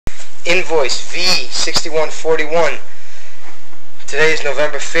Invoice V6141. Today is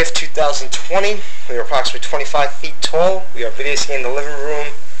November 5th, 2020. We are approximately 25 feet tall. We are video scanning the living room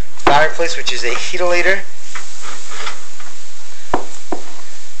fireplace, which is a heatilator.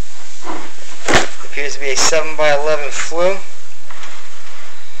 It appears to be a 7x11 flue.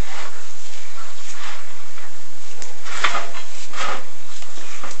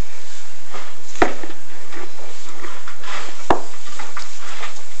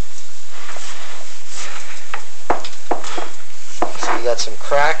 You got some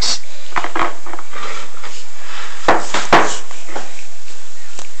cracks.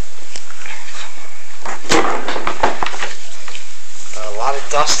 A lot of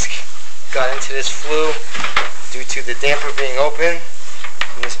dust got into this flue due to the damper being open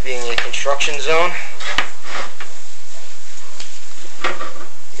and this being a construction zone.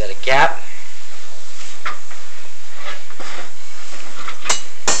 You got a gap.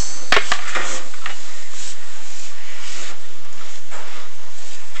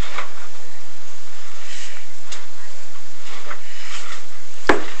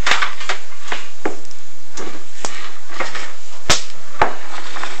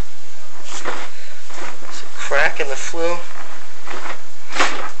 Crack in the flue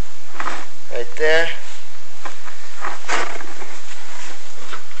right there.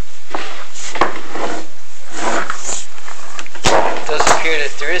 It does appear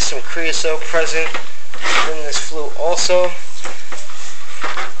that there is some creosote present in this flue also.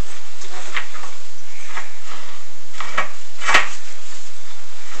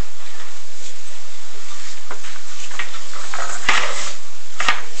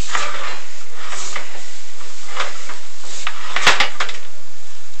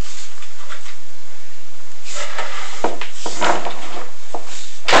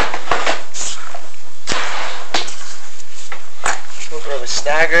 Of a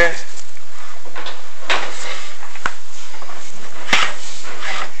stagger.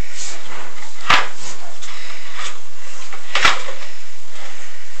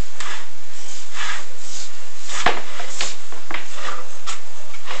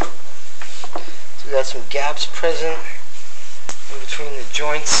 So we got some gaps present in between the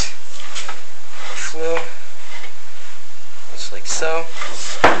joints of the flue, just like so.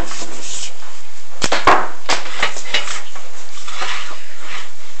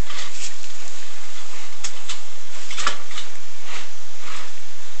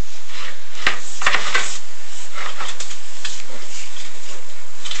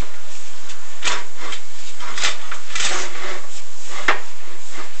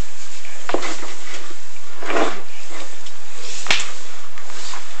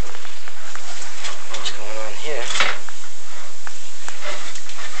 Here.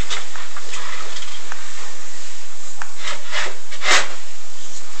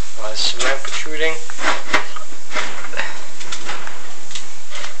 A lot of cement protruding.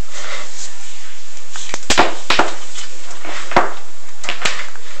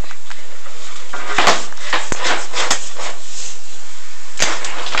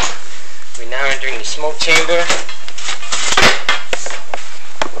 We're now entering the smoke chamber.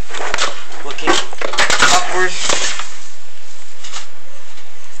 Looking upward.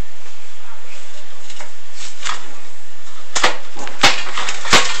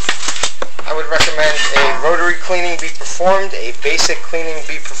 I would recommend a rotary cleaning be performed, a basic cleaning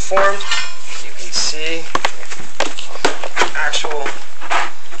be performed. You can see actual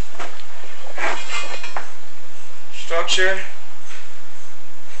structure.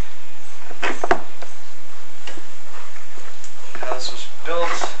 How this was built.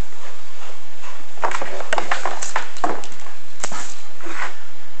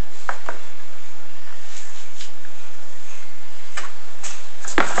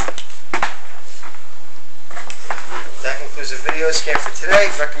 That concludes the video scan for today.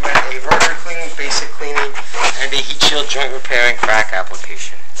 Recommend a rotary cleaning, basic cleaning, and a heat shield joint repair and crack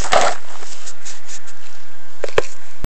application.